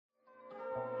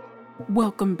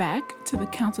Welcome back to the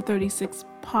Council 36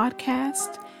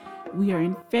 podcast. We are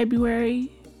in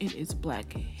February. It is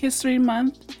Black History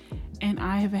Month, and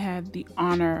I have had the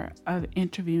honor of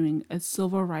interviewing a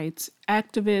civil rights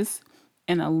activist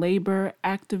and a labor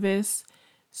activist.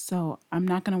 So I'm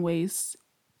not going to waste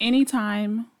any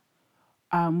time.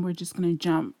 We're just going to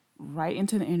jump right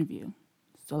into the interview.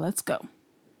 So let's go.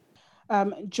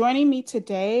 Joining me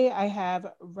today, I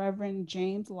have Reverend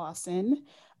James Lawson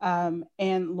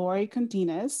and Lori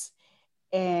Continas.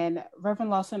 And Reverend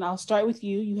Lawson, I'll start with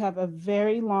you. You have a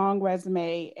very long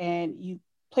resume, and you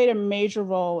played a major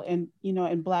role in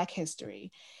Black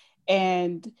history.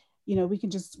 And we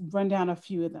can just run down a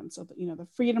few of them. So the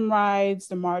Freedom Rides,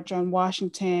 the March on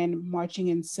Washington, marching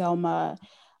in Selma,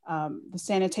 the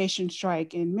sanitation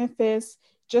strike in Memphis,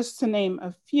 just to name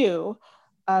a few.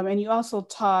 And you also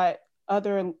taught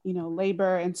other,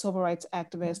 labor and civil rights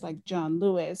activists like John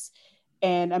Lewis.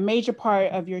 And a major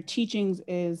part of your teachings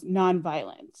is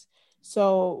nonviolence.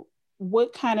 So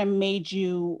what kind of made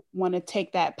you want to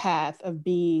take that path of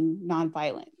being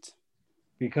nonviolent?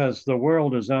 Because the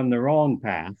world is on the wrong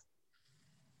path,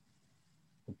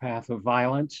 the path of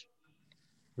violence,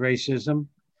 racism,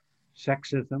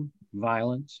 sexism,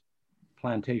 violence,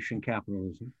 plantation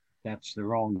capitalism. That's the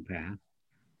wrong path.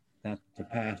 That's the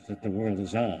path that the world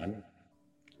is on.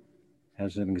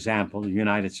 As an example, the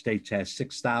United States has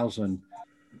 6,000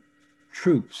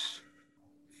 troops,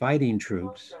 fighting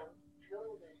troops,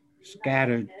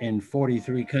 scattered in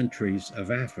 43 countries of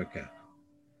Africa.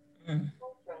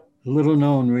 Little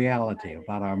known reality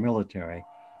about our military,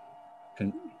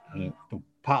 the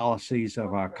policies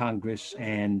of our Congress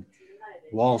and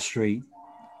Wall Street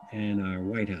and our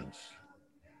White House.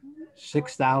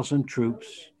 6,000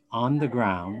 troops on the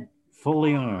ground,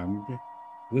 fully armed,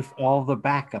 with all the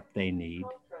backup they need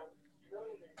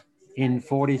in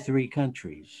 43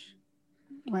 countries.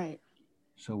 Right.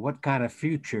 So what kind of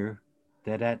future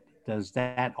does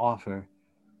that offer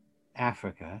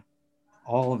Africa?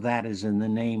 All of that is in the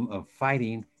name of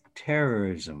fighting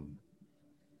terrorism.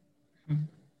 Mm-hmm.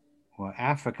 Well,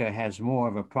 Africa has more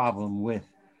of a problem with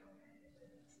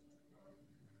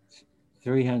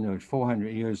 300, 400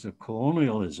 years of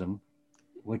colonialism,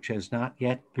 which has not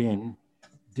yet been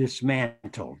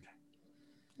dismantled.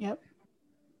 Yep.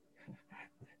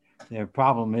 Their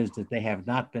problem is that they have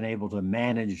not been able to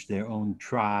manage their own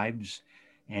tribes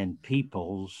and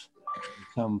peoples for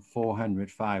some 400,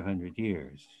 500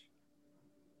 years.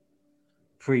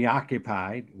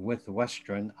 Preoccupied with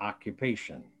Western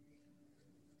occupation.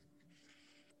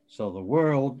 So the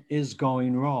world is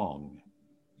going wrong.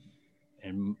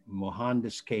 And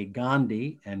Mohandas K.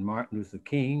 Gandhi and Martin Luther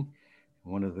King,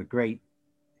 one of the great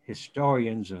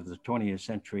historians of the 20th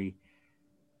century,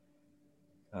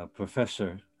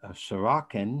 Professor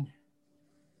Sorokin,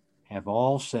 have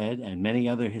all said, and many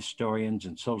other historians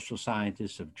and social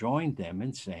scientists have joined them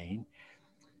in saying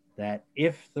that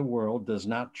if the world does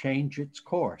not change its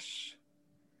course,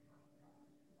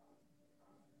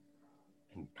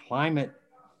 and climate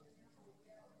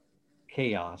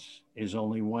chaos is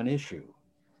only one issue.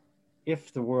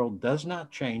 If the world does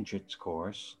not change its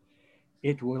course,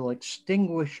 it will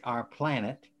extinguish our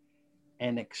planet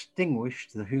and extinguish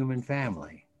the human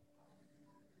family.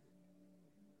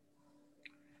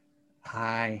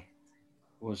 I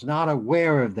was not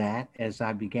aware of that as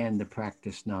I began to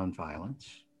practice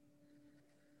nonviolence,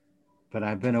 but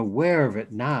I've been aware of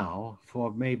it now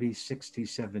for maybe 60,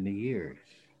 70 years.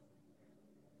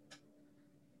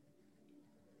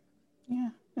 Yeah,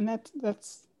 and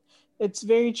that's it's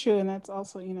very true, and that's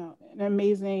also an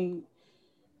amazing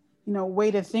way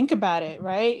to think about it,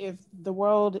 right? If the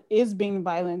world is being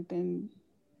violent, then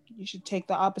you should take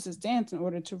the opposite stance in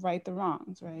order to right the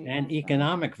wrongs, right? And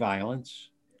economic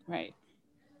violence, right,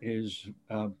 is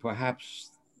perhaps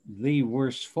the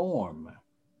worst form.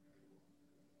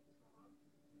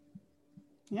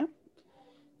 Yeah.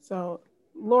 So,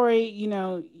 Lori,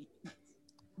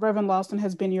 Reverend Lawson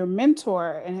has been your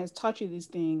mentor and has taught you these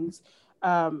things.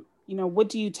 What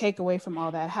do you take away from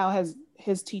all that? How has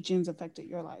his teachings affected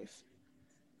your life?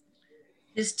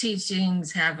 His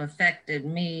teachings have affected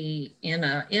me in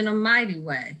a mighty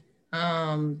way.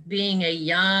 When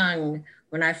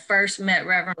I first met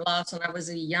Reverend Lawson, I was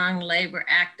a young labor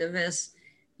activist,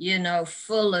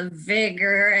 full of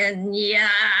vigor and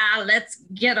let's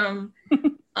get them.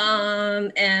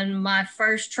 And my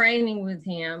first training with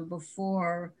him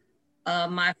before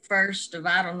my first of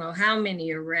I don't know how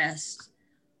many arrests,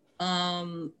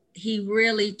 he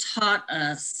really taught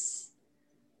us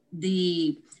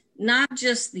not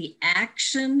just the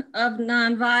action of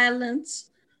nonviolence,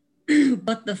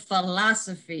 but the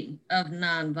philosophy of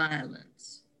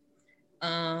nonviolence.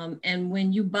 And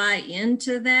when you buy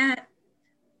into that,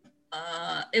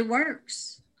 it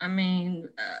works. I mean,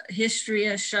 history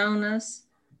has shown us.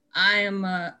 I'm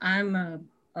a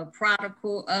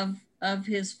prodigal of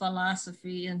his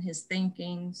philosophy and his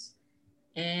thinkings.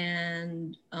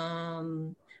 And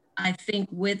I think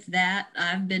with that,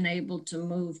 I've been able to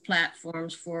move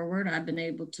platforms forward. I've been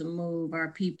able to move our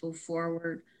people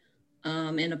forward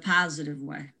in a positive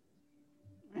way.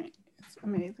 Right. It's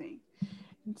amazing.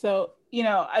 So,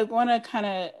 I want to kind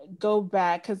of go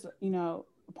back because,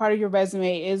 part of your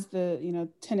resume is the,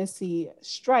 Tennessee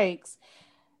strikes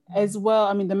as well.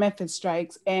 I mean, the Memphis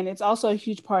strikes, and it's also a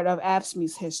huge part of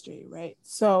AFSCME's history, right?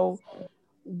 So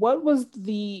what was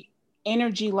the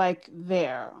energy like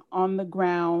there on the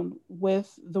ground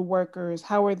with the workers?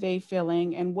 How were they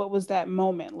feeling? And what was that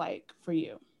moment like for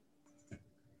you?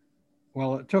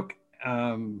 Well, it took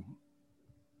the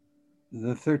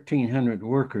 1,300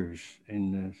 workers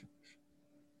in the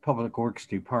Public Works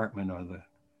Department or the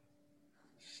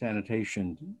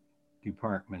Sanitation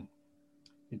Department.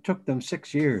 It took them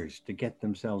 6 years to get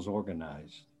themselves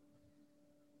organized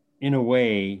in a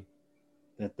way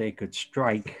that they could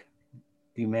strike,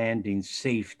 demanding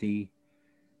safety,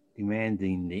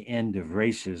 demanding the end of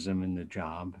racism in the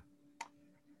job,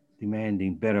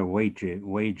 demanding better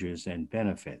wages and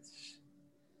benefits.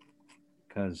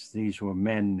 Because these were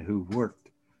men who worked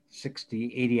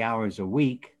 60, 80 hours a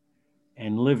week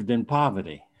and lived in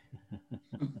poverty.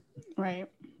 Right.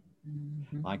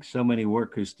 Like so many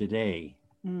workers today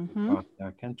across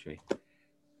our country.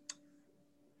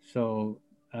 So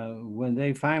when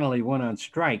they finally went on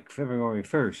strike, February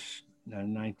 1st,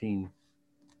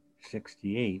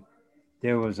 1968,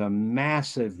 there was a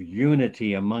massive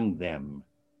unity among them.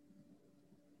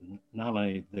 Not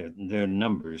only their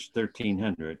numbers,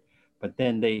 1,300, but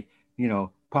then they,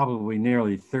 probably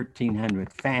nearly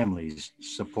 1,300 families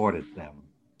supported them.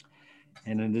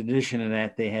 And in addition to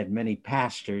that, they had many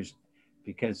pastors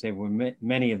because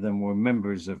many of them were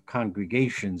members of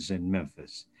congregations in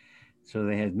Memphis. So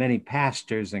they had many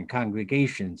pastors and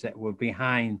congregations that were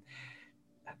behind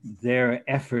their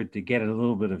effort to get a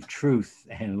little bit of truth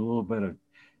and a little bit of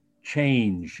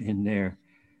change in their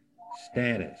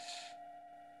status.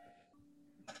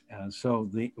 So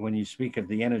when you speak of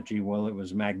the energy, well, it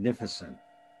was magnificent.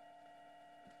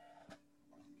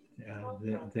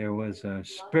 There was a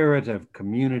spirit of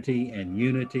community and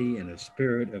unity and a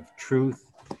spirit of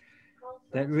truth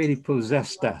that really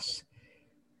possessed us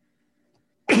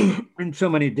in so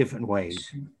many different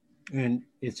ways. And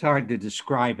it's hard to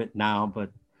describe it now,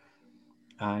 but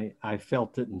I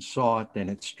felt it and saw it, and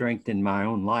it strengthened my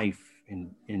own life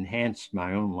and enhanced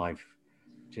my own life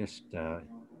just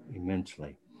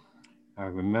immensely. I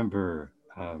remember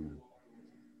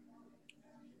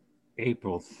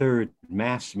April 3rd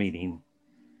mass meeting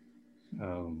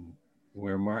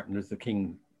where Martin Luther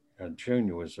King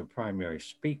Jr. was the primary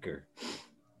speaker.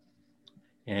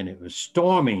 And it was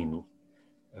storming,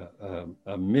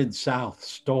 a Mid-South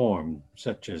storm,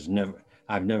 such as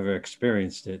I've never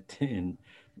experienced it in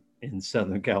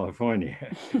Southern California.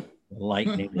 The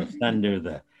lightning, the thunder,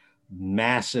 the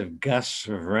massive gusts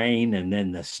of rain, and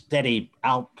then the steady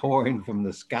outpouring from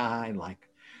the sky like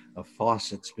a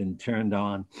faucet's been turned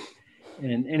on.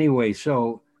 And anyway,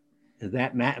 so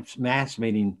that mass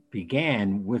meeting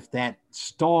began with that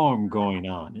storm going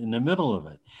on in the middle of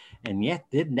it. And yet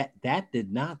that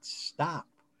did not stop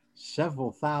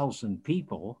several thousand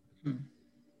people,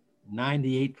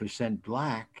 98%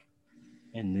 Black,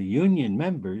 and the union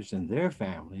members and their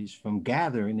families from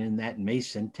gathering in that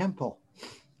Mason temple.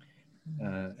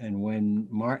 And when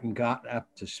Martin got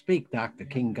up to speak, Dr.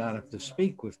 King got up to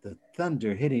speak with the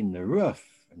thunder hitting the roof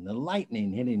and the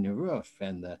lightning hitting the roof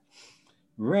and the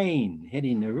rain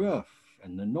hitting the roof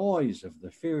and the noise of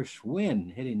the fierce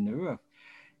wind hitting the roof.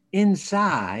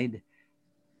 Inside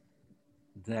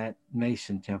that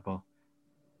Mason temple,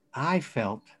 I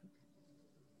felt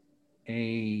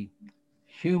a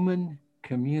human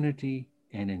community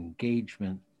and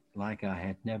engagement like I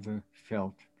had never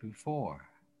felt before.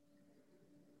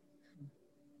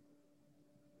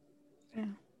 Yeah.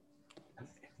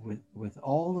 With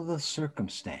all of the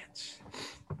circumstance,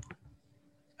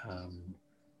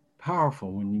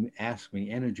 powerful. When you ask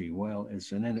me energy, well,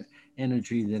 it's an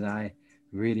energy that I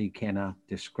really cannot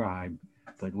describe,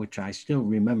 but which I still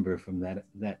remember from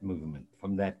that movement,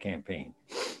 from that campaign.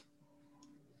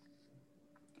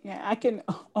 Yeah, I can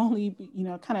only,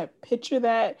 kind of picture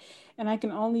that, and I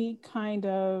can only kind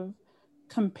of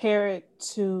compare it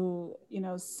to,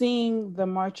 seeing the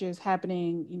marches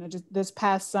happening, just this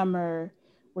past summer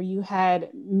where you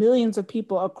had millions of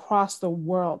people across the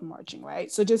world marching, right?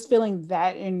 So just feeling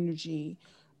that energy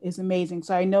is amazing.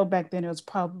 So I know back then it was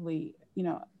probably,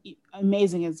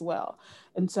 amazing as well.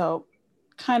 And so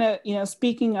kind of,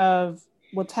 speaking of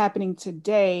what's happening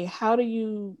today, how do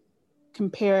you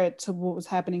compare it to what was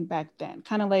happening back then?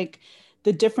 Kind of like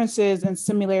the differences and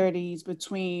similarities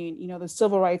between, the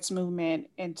civil rights movement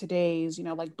and today's,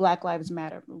 like Black Lives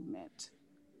Matter movement.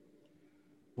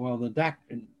 Well, the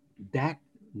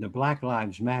Black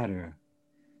Lives Matter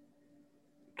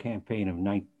campaign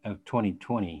of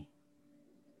 2020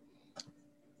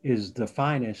 is the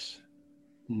finest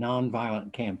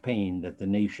nonviolent campaign that the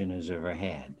nation has ever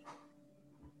had.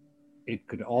 It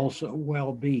could also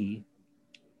well be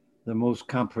the most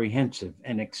comprehensive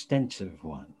and extensive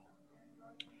one.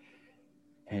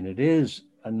 And it is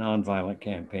a nonviolent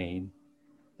campaign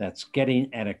that's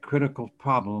getting at a critical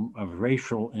problem of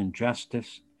racial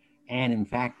injustice and, in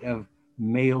fact, of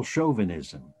male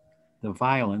chauvinism, the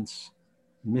violence,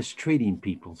 mistreating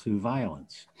people through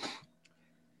violence.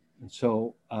 And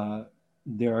so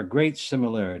there are great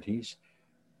similarities.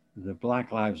 The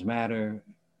Black Lives Matter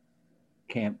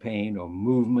campaign or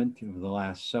movement over the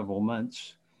last several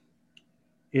months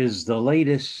is the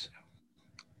latest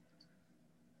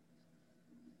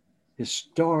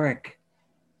historic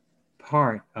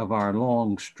part of our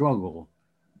long struggle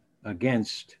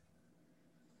against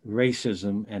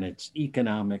racism and its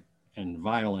economic and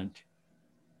violent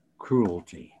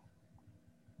cruelty.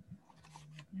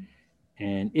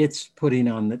 And it's put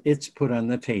on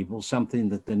the table something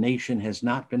that the nation has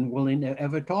not been willing to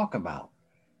ever talk about.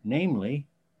 Namely,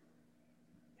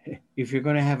 if you're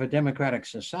going to have a democratic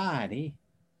society,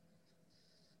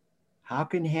 how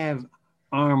can you have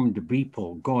armed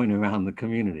people going around the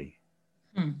community?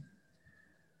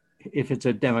 If it's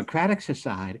a democratic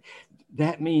society,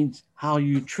 that means how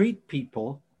you treat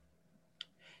people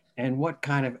and what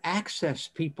kind of access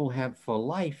people have for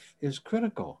life is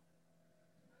critical.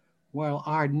 Well,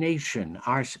 our nation,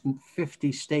 our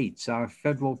 50 states, our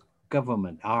federal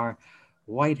government, our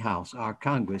White House, our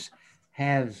Congress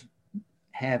have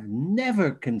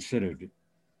never considered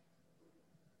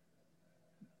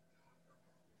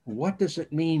what does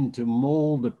it mean to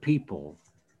mold the people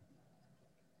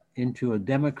into a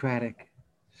democratic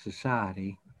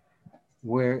society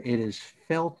where it is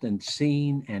felt and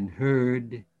seen and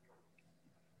heard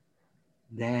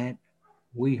that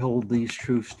we hold these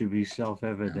truths to be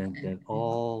self-evident, that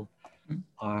all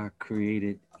are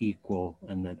created equal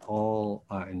and that all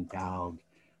are endowed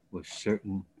with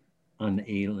certain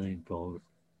inalienable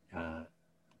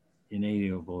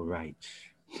rights.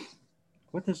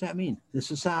 What does that mean? The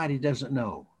society doesn't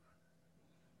know.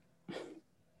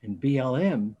 And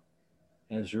BLM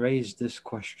has raised this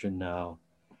question now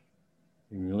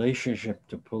in relationship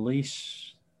to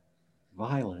police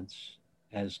violence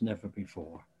as never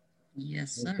before.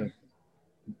 Yes, sir.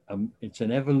 It's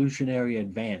an evolutionary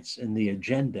advance in the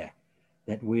agenda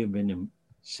that we have been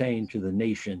saying to the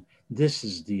nation. This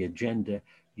is the agenda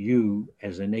you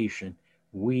as a nation,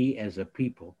 we as a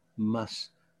people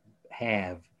must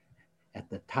have at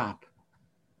the top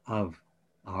of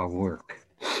our work.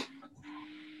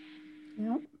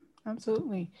 Yeah,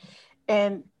 absolutely.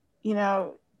 And,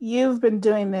 you've been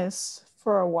doing this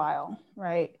for a while,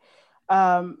 right?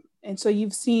 And so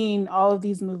you've seen all of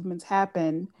these movements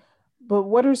happen, but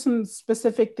what are some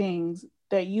specific things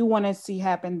that you want to see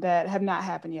happen that have not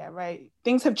happened yet, right?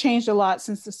 Things have changed a lot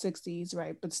since the 60s,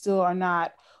 right? But still are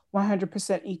not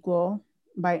 100% equal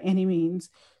by any means.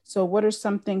 So what are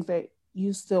some things that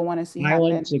you still want to see happen?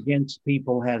 Violence against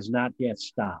people has not yet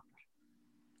stopped.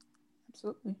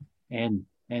 Absolutely. And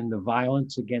the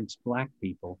violence against Black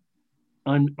people,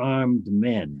 unarmed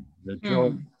men, the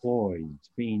George Floyds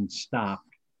being stopped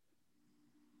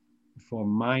for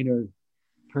minor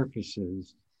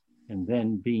purposes and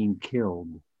then being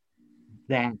killed,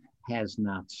 that has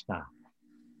not stopped.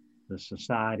 The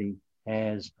society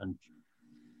has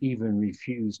even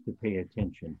refused to pay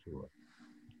attention to it.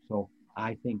 So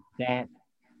I think that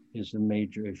is a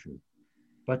major issue.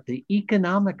 But the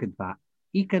economic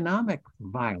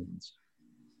violence,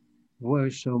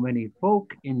 where so many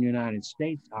folk in the United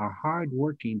States are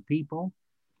hardworking people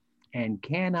and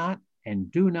cannot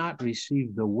and do not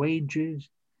receive the wages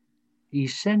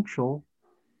essential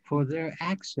for their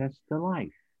access to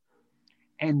life.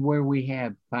 And where we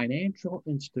have financial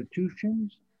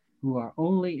institutions who are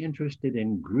only interested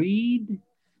in greed,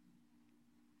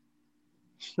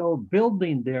 so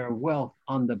building their wealth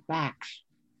on the backs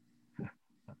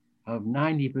of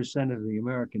 90% of the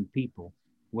American people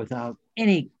without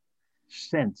any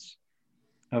sense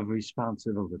of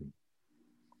responsibility.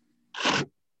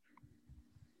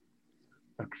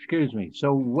 Excuse me.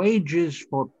 So wages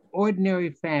for ordinary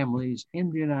families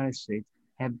in the United States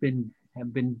have been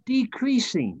have been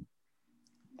decreasing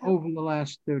over the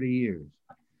last 30 years.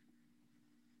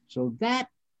 So that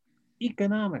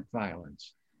economic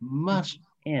violence must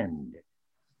end.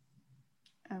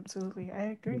 Absolutely, I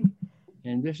agree.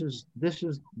 And this is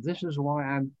why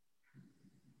I'm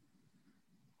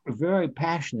very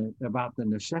passionate about the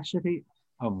necessity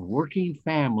of working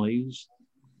families,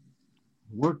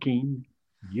 working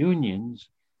unions,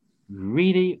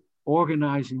 really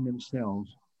organizing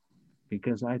themselves,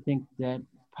 because I think that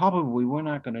probably we're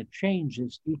not going to change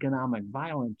this economic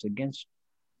violence against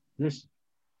this,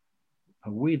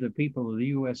 we the people of the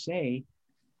USA,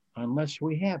 unless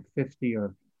we have 50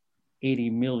 or 80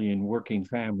 million working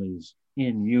families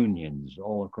in unions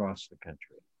all across the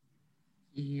country.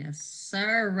 Yes,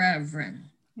 sir, Reverend.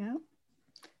 Yeah.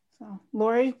 So,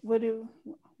 Lori, what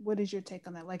is your take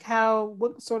on that? Like,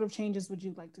 what sort of changes would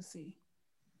you like to see?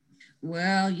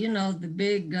 Well, you know, the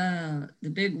big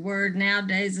word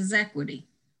nowadays is equity.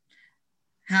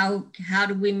 How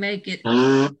do we make it?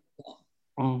 You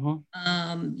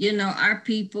know, our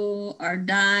people are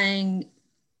dying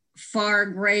far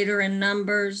greater in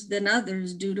numbers than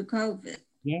others due to COVID.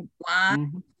 Yeah. Why?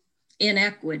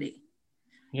 Inequity.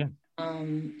 Yeah.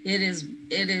 It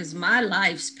is my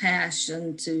life's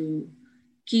passion to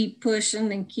keep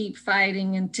pushing and keep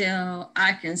fighting until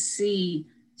I can see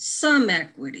some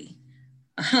equity.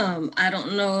 I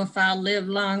don't know if I'll live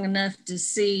long enough to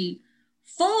see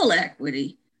full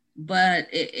equity, but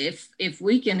if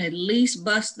we can at least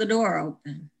bust the door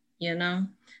open, you know,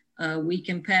 we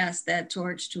can pass that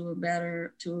torch to a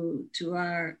better, to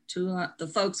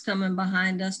the folks coming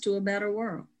behind us, to a better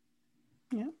world.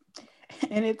 Yeah.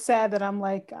 And it's sad that I'm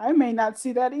like, I may not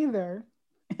see that either.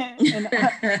 and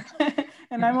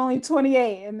I'm only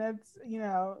 28, and that's, you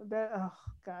know, that, oh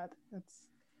God, that's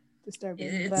disturbing.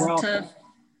 It's tough.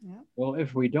 Yeah. Well,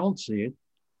 if we don't see it,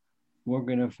 we're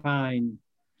going to find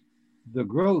the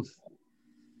growth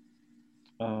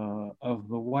of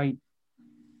the white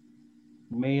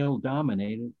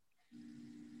male-dominated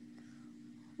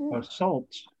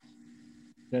assaults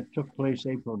that took place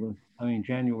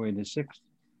January the 6th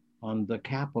on the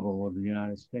Capitol of the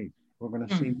United States. We're going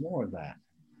to see more of that.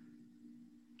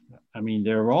 I mean,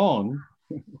 they're wrong,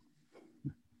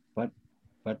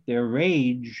 but their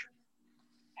rage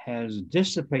has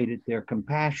dissipated their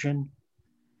compassion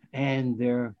and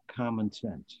their common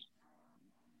sense.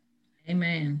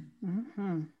 Amen.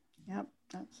 Mm-hmm. Yep,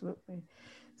 absolutely.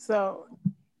 So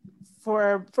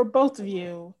for both of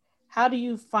you, how do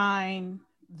you find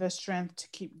the strength to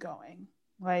keep going?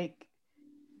 Like,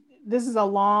 this is a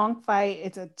long fight.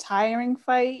 It's a tiring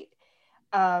fight.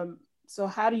 So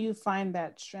how do you find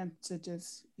that strength to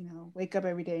just, you know, wake up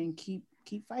every day and keep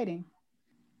fighting?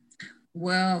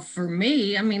 Well, for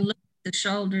me, I mean, look at the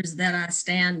shoulders that I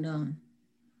stand on.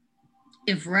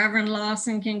 If Reverend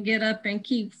Lawson can get up and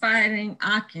keep fighting,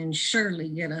 I can surely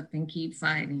get up and keep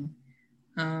fighting.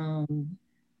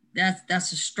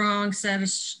 That's a strong set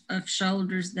of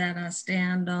shoulders that I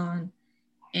stand on.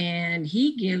 And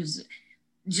he gives,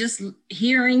 just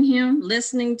hearing him,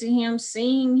 listening to him,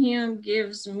 seeing him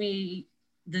gives me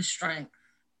the strength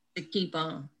to keep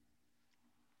on.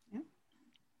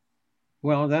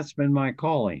 Well, that's been my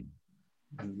calling,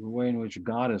 the way in which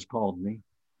God has called me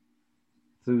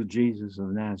through Jesus of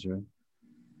Nazareth,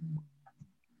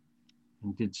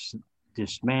 and did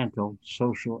dismantle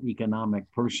social,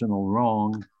 economic, personal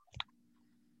wrong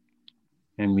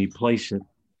and replace it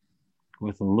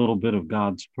with a little bit of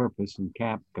God's purpose and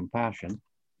compassion.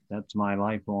 That's my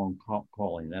lifelong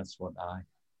calling. That's what I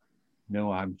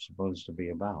know I'm supposed to be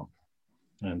about.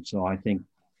 And so I think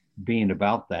being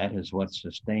about that is what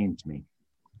sustains me.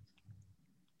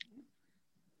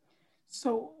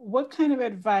 So what kind of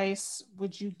advice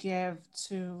would you give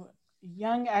to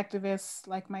young activists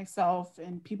like myself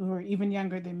and people who are even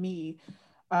younger than me?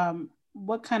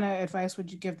 What kind of advice would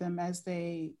you give them as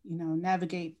they, you know,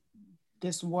 navigate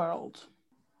this world?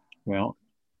 Well,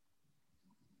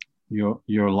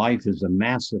 your life is a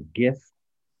massive gift.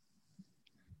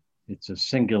 It's a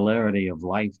singularity of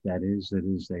life, that is. It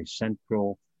is a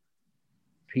central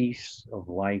piece of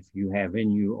life. You have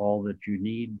in you all that you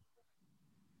need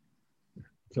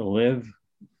to live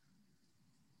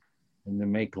and to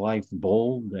make life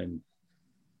bold and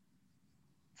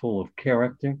full of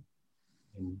character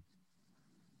and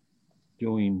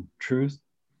doing truth.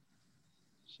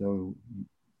 So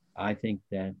I think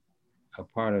that a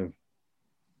part of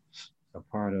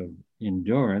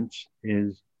endurance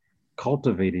is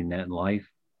cultivating that life.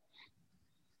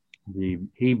 The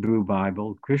Hebrew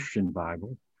Bible, Christian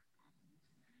Bible,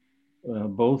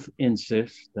 both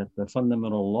insist that the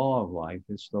fundamental law of life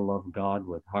is to love God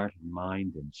with heart and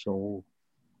mind and soul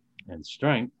and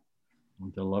strength,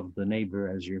 and to love the neighbor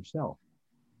as yourself.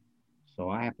 So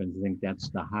I happen to think that's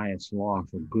the highest law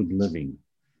for good living.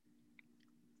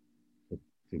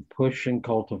 To push and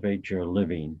cultivate your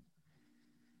living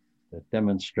that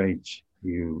demonstrates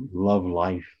you love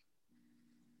life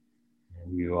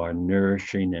and you are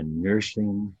nourishing and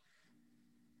nursing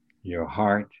your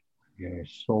heart, your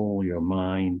soul, your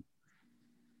mind,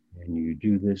 and you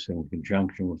do this in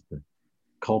conjunction with the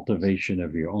cultivation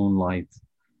of your own life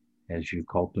as you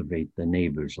cultivate the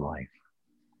neighbor's life.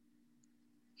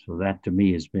 So that to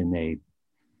me has been a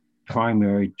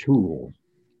primary tool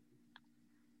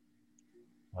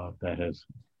that has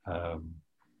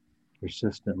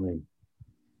persistently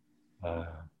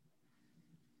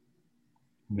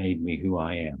made me who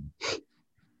I am.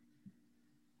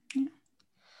 Yeah.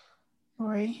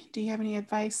 Lori, do you have any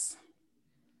advice?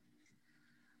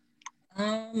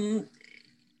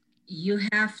 You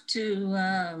have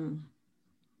to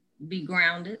be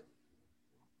grounded,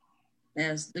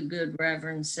 as the good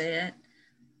Reverend said.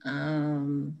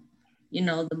 You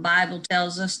know, the Bible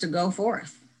tells us to go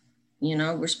forth. You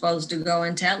know, we're supposed to go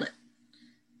and tell it.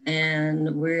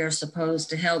 And we're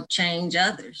supposed to help change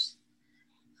others.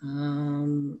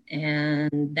 And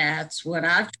that's what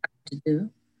I've tried to do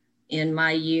in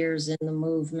my years in the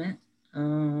movement.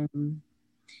 And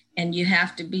you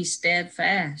have to be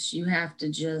steadfast. You have to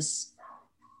just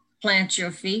plant your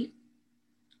feet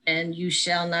and you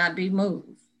shall not be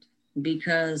moved,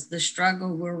 because the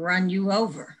struggle will run you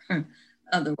over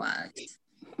otherwise.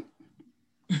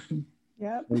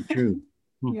 Yep. So true.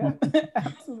 Yep,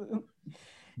 absolutely.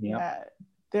 Yep. Yeah.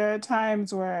 There are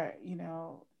times where, you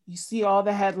know, you see all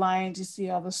the headlines, you see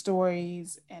all the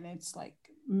stories, and it's like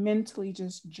mentally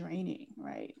just draining,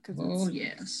 right? Because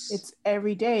it's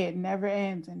every day, it never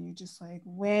ends, and you're just like,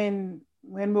 when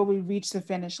will we reach the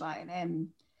finish line? And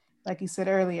like you said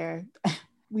earlier,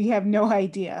 we have no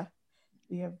idea.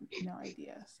 We have no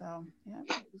idea. So yeah,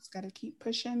 we just got to keep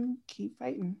pushing, keep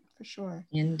fighting, for sure.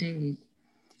 Indeed.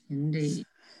 Indeed.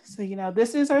 So, you know,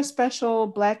 this is our special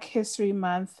Black History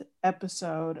Month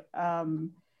episode.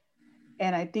 And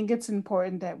I think it's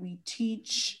important that we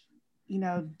teach, you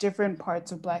know, different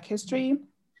parts of Black history.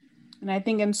 And I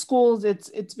think in schools,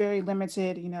 it's very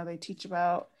limited. You know, they teach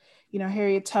about, you know,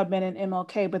 Harriet Tubman and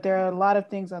MLK, but there are a lot of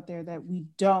things out there that we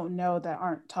don't know that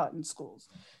aren't taught in schools.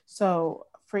 So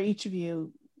for each of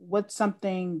you, what's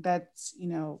something that's, you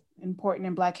know, important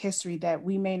in Black history that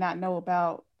we may not know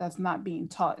about that's not being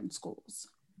taught in schools?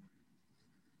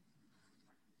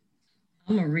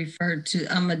 I'm gonna refer to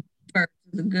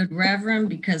the good Reverend,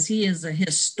 because he is a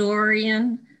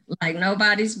historian like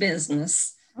nobody's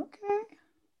business. Okay.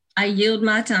 I yield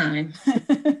my time.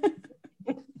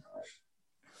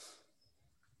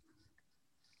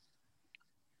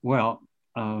 Well,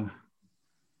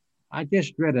 I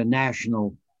just read a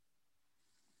national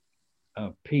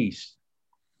piece,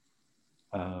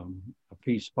 a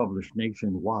piece published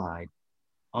nationwide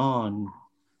on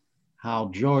how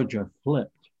Georgia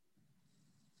flipped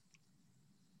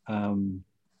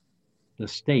the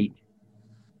state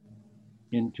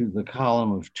into the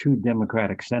column of two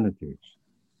Democratic senators.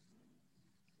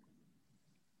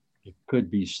 It could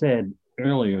be said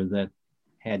earlier that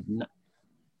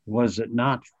was it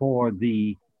not for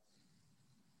the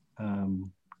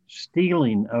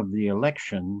stealing of the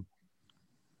election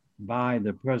by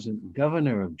the present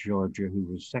governor of Georgia, who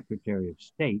was Secretary of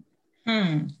State,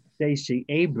 Stacey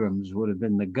Abrams would have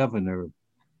been the governor of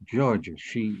Georgia.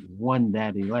 She won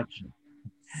that election.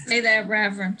 Say that,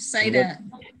 Reverend. Say that.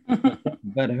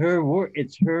 But her work,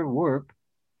 it's her work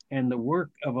and the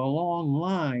work of a long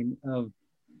line of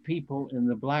people in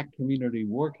the Black community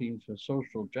working for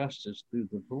social justice through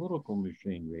the political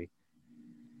machinery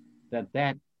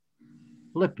that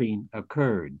flipping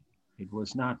occurred. It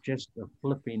was not just a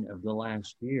flipping of the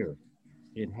last year.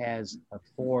 It has a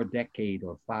 4-decade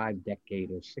or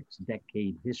 5-decade or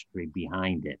 6-decade history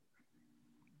behind it.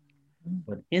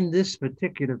 But in this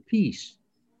particular piece,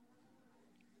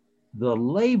 the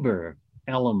labor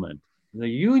element, the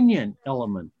union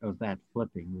element of that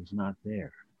flipping was not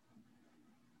there.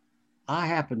 I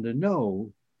happen to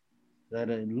know that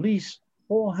at least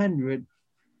 400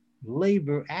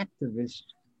 labor activists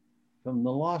from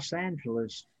the Los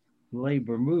Angeles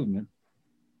labor movement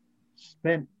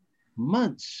spent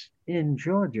months in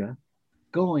Georgia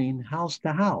going house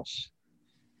to house.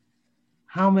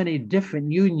 How many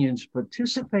different unions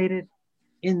participated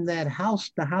in that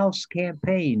house-to-house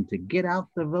campaign to get out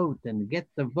the vote and get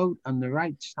the vote on the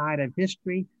right side of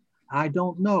history? I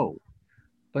don't know.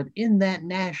 But in that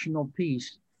national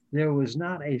piece, there was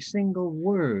not a single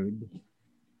word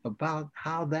about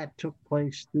how that took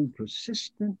place through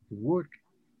persistent work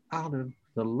out of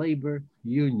the labor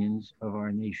unions of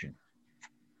our nation.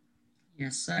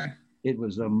 Yes, sir. It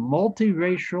was a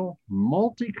multiracial,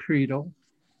 multi-creedal,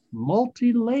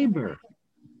 multi-labor,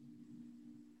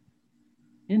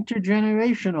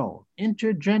 intergenerational,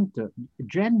 intergender.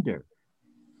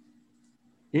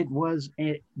 It was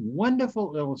a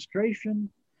wonderful illustration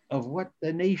of what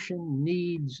the nation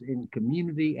needs in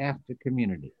community after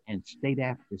community and state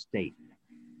after state.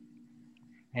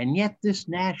 And yet this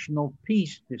national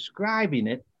piece describing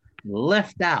it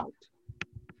left out.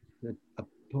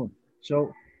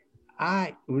 So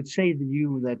I would say to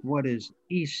you that what is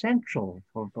essential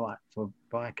for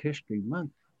Black History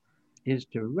Month is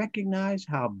to recognize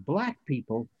how Black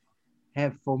people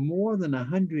have for more than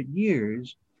 100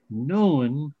 years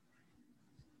known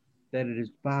that it is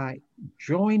by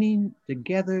joining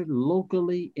together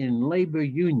locally in labor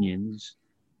unions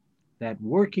that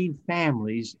working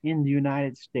families in the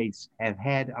United States have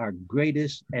had our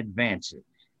greatest advances.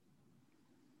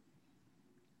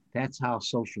 That's how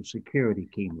Social Security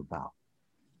came about.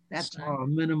 That's how our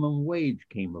minimum wage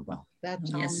came about.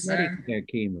 That's how Medicare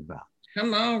came about.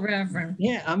 Come on, Reverend.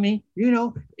 Yeah, I mean, you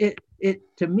know,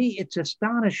 to me, it's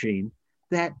astonishing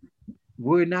that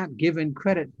we're not given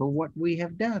credit for what we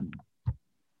have done.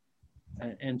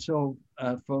 And so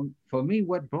for me,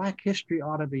 what Black history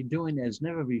ought to be doing as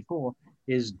never before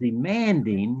is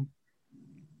demanding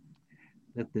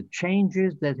that the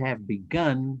changes that have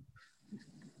begun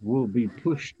will be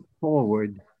pushed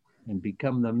forward and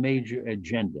become the major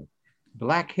agenda.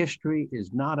 Black history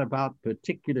is not about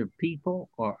particular people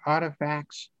or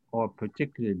artifacts or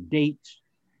particular dates.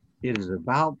 It is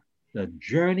about the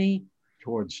journey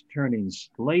towards turning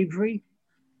slavery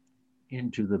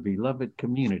into the beloved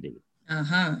community,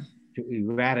 to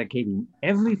eradicating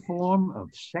every form of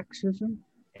sexism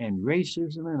and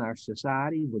racism in our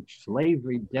society, which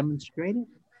slavery demonstrated,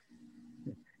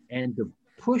 and to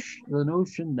push the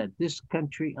notion that this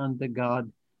country under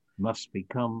God must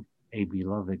become a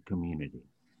beloved community.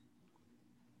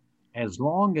 As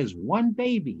long as one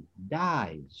baby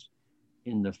dies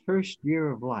in the first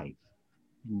year of life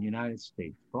in the United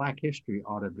States, Black history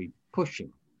ought to be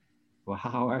pushing for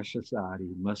how our society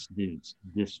must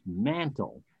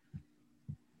dismantle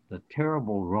the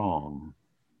terrible wrong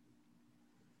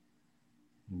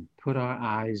and put our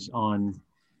eyes on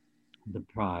the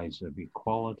prize of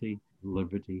equality,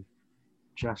 liberty,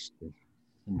 justice,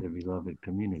 and the beloved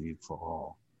community for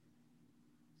all.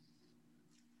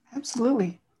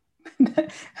 Absolutely.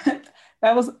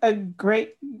 That was a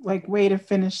great way to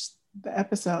finish the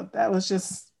episode. That was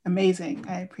just amazing.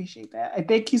 I appreciate that. I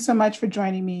thank you so much for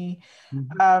joining me.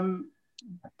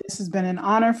 This has been an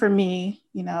honor for me.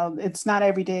 You know, it's not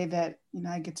every day that, you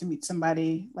know, I get to meet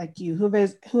somebody like you who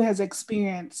has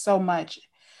experienced so much.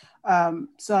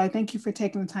 So I thank you for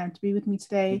taking the time to be with me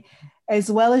today,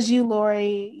 as well as you,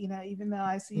 Lori. You know, even though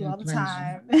I see you all the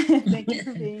time, thank you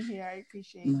for being here. I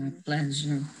appreciate you. My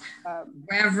pleasure.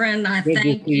 Reverend, I good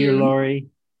thank to see you, Lori.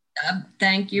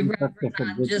 Thank you,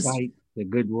 Reverend. The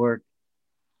good work.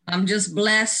 I'm just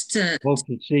blessed to hope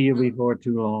to see you before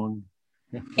too long.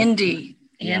 Indeed,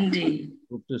 indeed.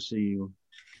 Hope to see you.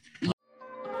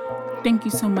 Thank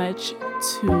you so much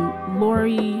to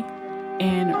Lori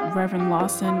and Reverend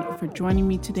Lawson for joining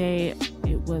me today.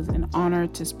 It was an honor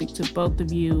to speak to both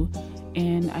of you,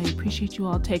 and I appreciate you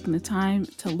all taking the time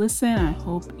to listen. I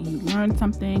hope you learned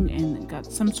something and got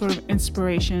some sort of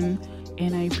inspiration,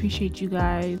 and I appreciate you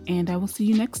guys, and I will see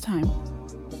you next time.